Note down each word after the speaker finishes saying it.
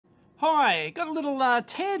Hi, got a little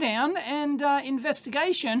teardown and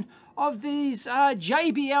investigation of these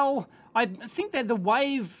JBL, I think they're the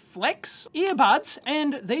Wave Flex earbuds,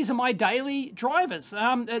 and these are my daily drivers.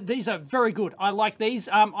 These are very good. I like these.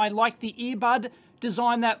 I like the earbud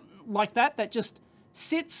design that just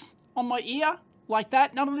sits on my ear like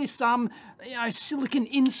that. None of this silicon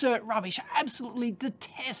insert rubbish. I absolutely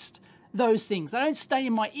detest those things. They don't stay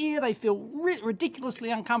in my ear. They feel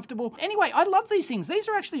ridiculously uncomfortable. Anyway, I love these things. These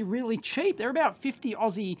are actually really cheap. They're about 50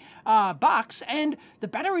 Aussie bucks, and the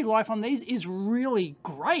battery life on these is really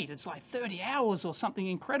great. It's like 30 hours or something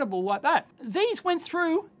incredible like that. These went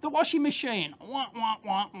through the washing machine. Wah, wah,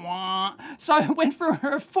 wah, wah. So I went through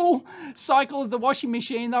a full cycle of the washing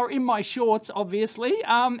machine. They were in my shorts, obviously,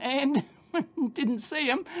 and didn't see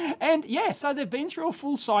them, and yeah, so they've been through a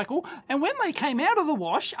full cycle, and when they came out of the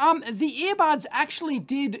wash, the earbuds actually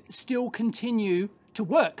did still continue to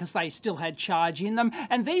work because they still had charge in them,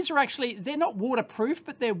 and these are actually, they're not waterproof,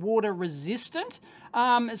 but they're water resistant.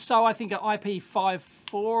 So I think an IP54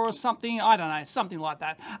 or something, I don't know, something like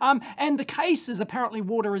that. And the case is apparently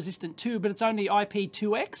water resistant too, but it's only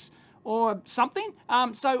IP2X or something.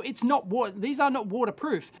 So it's not these are not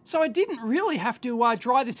waterproof. So I didn't really have to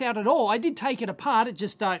dry this out at all. I did take it apart. It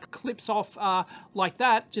just clips off like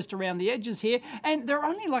that, just around the edges here. And there are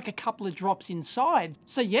only like a couple of drops inside.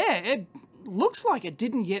 So yeah, it looks like it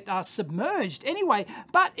didn't get submerged anyway,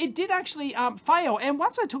 but it did actually fail. And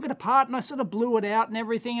once I took it apart and I sort of blew it out and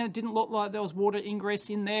everything, and it didn't look like there was water ingress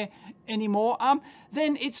in there anymore,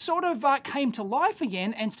 then it sort of came to life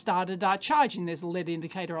again and started charging. There's a LED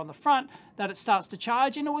indicator on the front that it starts to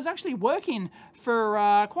charge, and it was actually working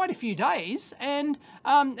for quite a few days. And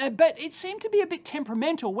but it seemed to be a bit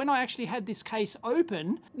temperamental. When I actually had this case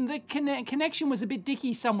open, the connection was a bit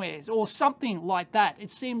dicky somewhere or something like that. It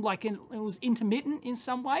seemed like it was intermittent in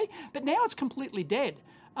some way, but now it's completely dead.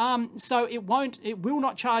 So it will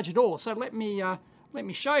not charge at all. So let me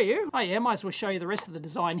show you. Oh yeah, might as well show you the rest of the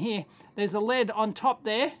design here. There's a LED on top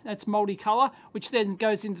there, that's multicolor, which then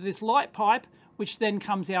goes into this light pipe, which then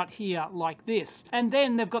comes out here like this. And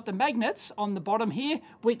then they've got the magnets on the bottom here,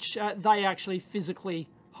 which they actually physically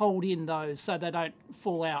hold in those so they don't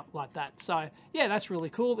fall out like that. So yeah, that's really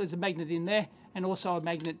cool. There's a magnet in there and also a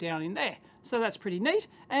magnet down in there. So that's pretty neat.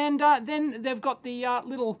 And then they've got the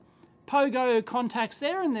little pogo contacts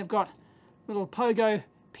there, and they've got little pogo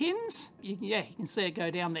pins. Yeah, you can see it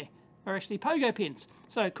go down there. They're actually pogo pins.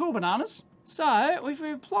 So cool bananas. So if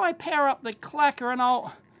we power up the clacker, and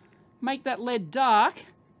I'll make that LED dark,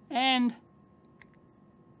 and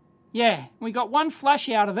yeah, we got one flash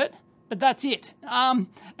out of it, but that's it.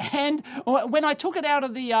 And when I took it out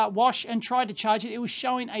of the wash and tried to charge it, it was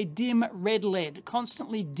showing a dim red LED,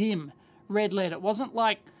 constantly dim red LED. It wasn't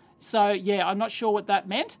like, so yeah, I'm not sure what that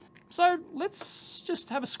meant. So let's just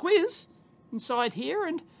have a squiz inside here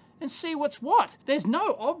and see what's what. There's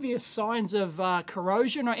no obvious signs of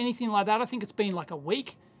corrosion or anything like that. I think it's been like a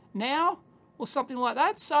week now or something like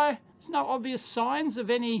that. So there's no obvious signs of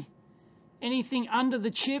anything under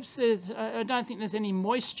the chips. I don't think there's any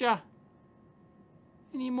moisture.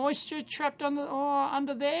 Any moisture trapped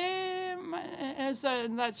under there? As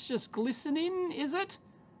that's just glistening, is it?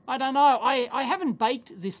 I don't know. I haven't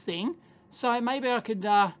baked this thing, so maybe I could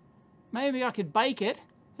bake it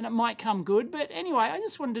and it might come good. But anyway, I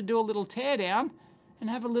just wanted to do a little teardown and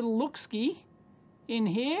have a little look-ski in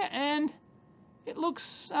here, and it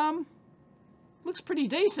looks pretty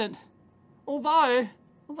decent. Although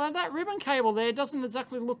that ribbon cable there doesn't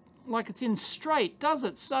exactly look like it's in straight, does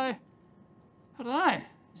it? So I don't know.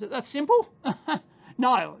 Is it that simple?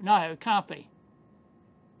 No, it can't be.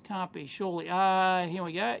 Can't be, surely. Here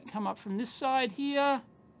we go. Come up from this side here.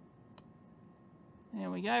 There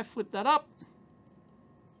we go. Flip that up.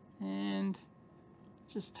 And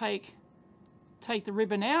just take the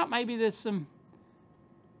ribbon out. Maybe there's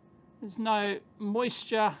no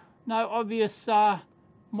moisture, no obvious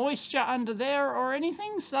moisture under there or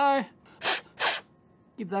anything. So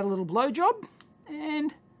give that a little blow job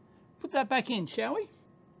and put that back in, shall we?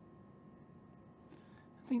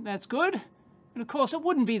 I think that's good. And of course it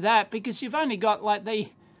wouldn't be that, because you've only got like the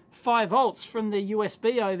 5 volts from the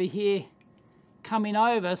USB over here coming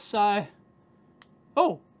over. So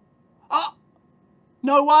oh,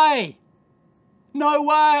 no way, no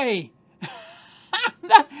way.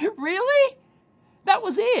 Really? That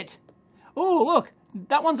was it? Oh, look,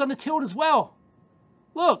 that one's on a tilt as well.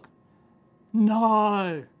 Look.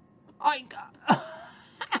 No.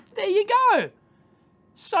 There you go.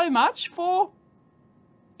 So much for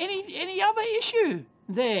any other issue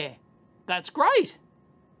there. That's great.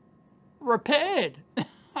 Repaired.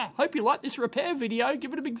 I hope you like this repair video.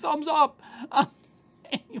 Give it a big thumbs up.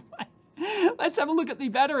 Anyway. Let's have a look at the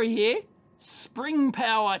battery here. Spring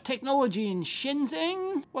power technology in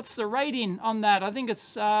Shenzhen. What's the rating on that? I think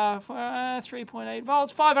it's 3.8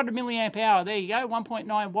 volts, 500 milliamp hour. There you go,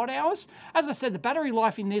 1.9 watt hours. As I said, the battery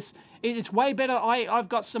life in this, it's way better. I've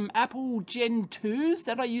got some Apple Gen 2s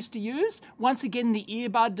that I used to use. Once again, the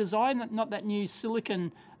earbud design, not that new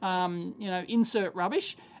silicon, insert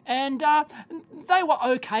rubbish. And they were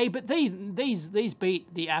okay, but these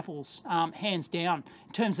beat the Apples hands down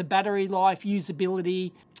in terms of battery life,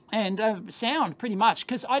 usability, and sound, pretty much.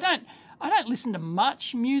 Because I don't listen to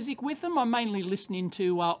much music with them. I'm mainly listening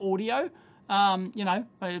to audio.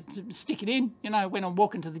 I stick it in. When I'm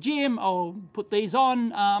walking to the gym, I'll put these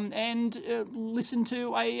on and listen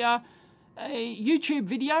to a YouTube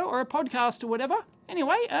video or a podcast or whatever.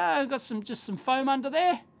 Anyway, I've got just some foam under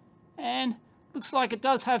there, and looks like it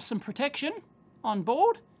does have some protection on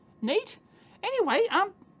board. Neat. Anyway,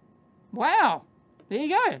 wow. There you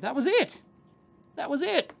go. That was it. That was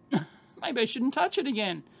it. Maybe I shouldn't touch it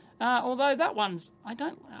again. Although that one's,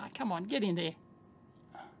 come on, get in there.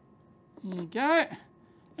 There you go.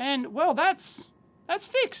 And, well, that's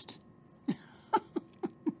fixed.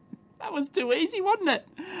 That was too easy, wasn't it?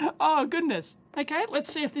 Oh, goodness. Okay, let's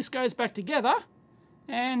see if this goes back together.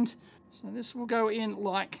 And so this will go in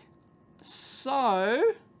like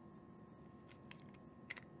so.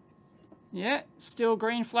 Yeah, still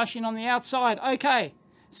green flashing on the outside. Okay,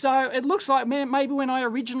 so it looks like maybe when I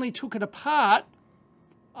originally took it apart,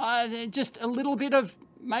 just a little bit of,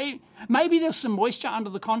 maybe there's some moisture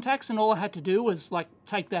under the contacts and all I had to do was like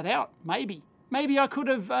take that out. Maybe I could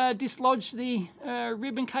have dislodged the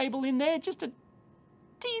ribbon cable in there just a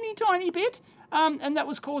teeny tiny bit, and that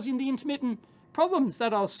was causing the intermittent problems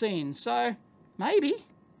that I was seeing. So maybe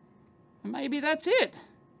that's it.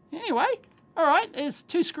 Anyway, all right, there's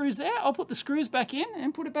 2 screws there. I'll put the screws back in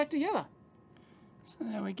and put it back together. So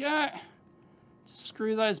there we go. Just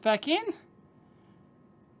screw those back in.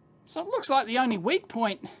 So it looks like the only weak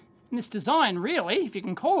point in this design, really, if you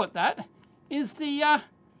can call it that, is the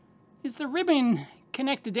ribbon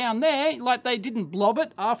connector down there. Like they didn't blob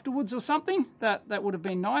it afterwards or something. That would have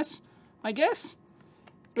been nice, I guess.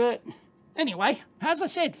 But anyway, as I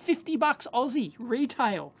said, 50 bucks Aussie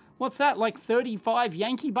retail. What's that, like 35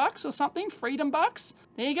 Yankee bucks or something? Freedom bucks?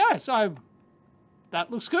 There you go. So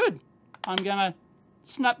that looks good. I'm gonna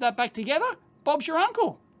snap that back together. Bob's your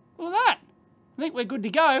uncle. Look at that. I think we're good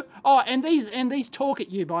to go. Oh, and these talk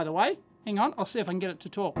at you, by the way. Hang on, I'll see if I can get it to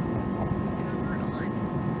talk.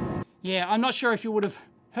 Yeah, I'm not sure if you would have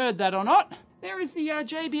heard that or not. There is the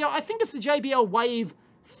JBL, I think it's the JBL Wave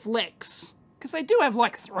Flex. Because they do have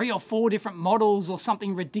like 3 or 4 different models or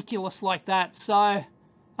something ridiculous like that. So,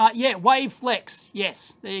 yeah, Wave Flex.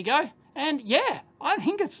 Yes, there you go. And yeah, I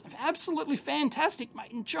think it's absolutely fantastic,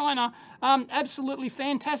 made in China. Absolutely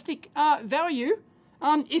fantastic value.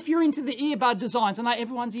 If you're into the earbud designs, I know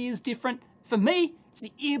everyone's ear is different. For me, it's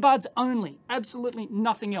the earbuds only. Absolutely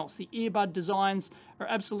nothing else. The earbud designs are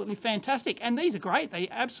absolutely fantastic. And these are great.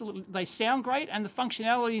 They sound great, and the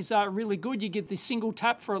functionalities are really good. You give the single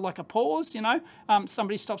tap for like a pause,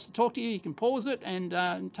 somebody stops to talk to you, you can pause it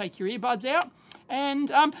and take your earbuds out.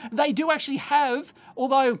 And they do actually have,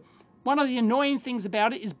 although one of the annoying things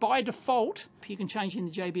about it is by default, you can change in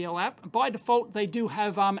the JBL app, by default they do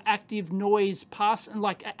have active noise pass,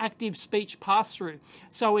 like active speech pass through.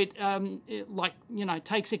 So it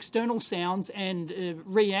takes external sounds and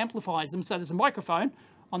re-amplifies them. So there's a microphone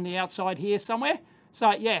on the outside here somewhere.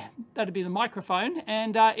 So yeah, that'd be the microphone,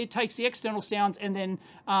 and it takes the external sounds and then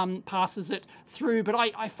passes it through. But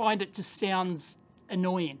I find it just sounds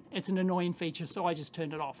annoying. It's an annoying feature, so I just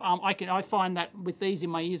turned it off. I find that with these in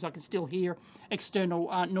my ears, I can still hear external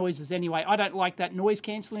noises anyway. I don't like that noise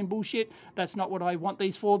cancelling bullshit. That's not what I want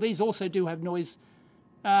these for. These also do have noise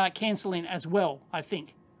cancelling as well, I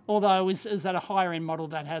think. Although, is that a higher end model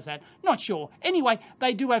that has that? Not sure. Anyway,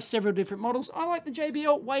 they do have several different models. I like the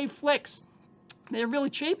JBL Wave Flex. They're really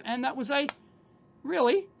cheap, and that was a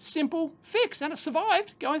really simple fix, and it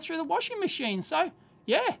survived going through the washing machine. So,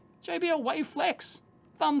 yeah, JBL Wave Flex,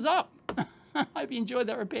 thumbs up. I hope you enjoyed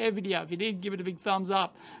that repair video. If you did, give it a big thumbs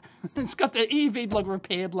up. It's got the EV blog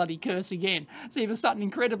repair bloody curse again. See, if it's something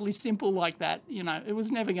incredibly simple like that, it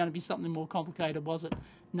was never going to be something more complicated, was it?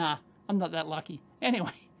 Nah, I'm not that lucky.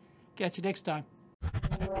 Anyway, catch you next time.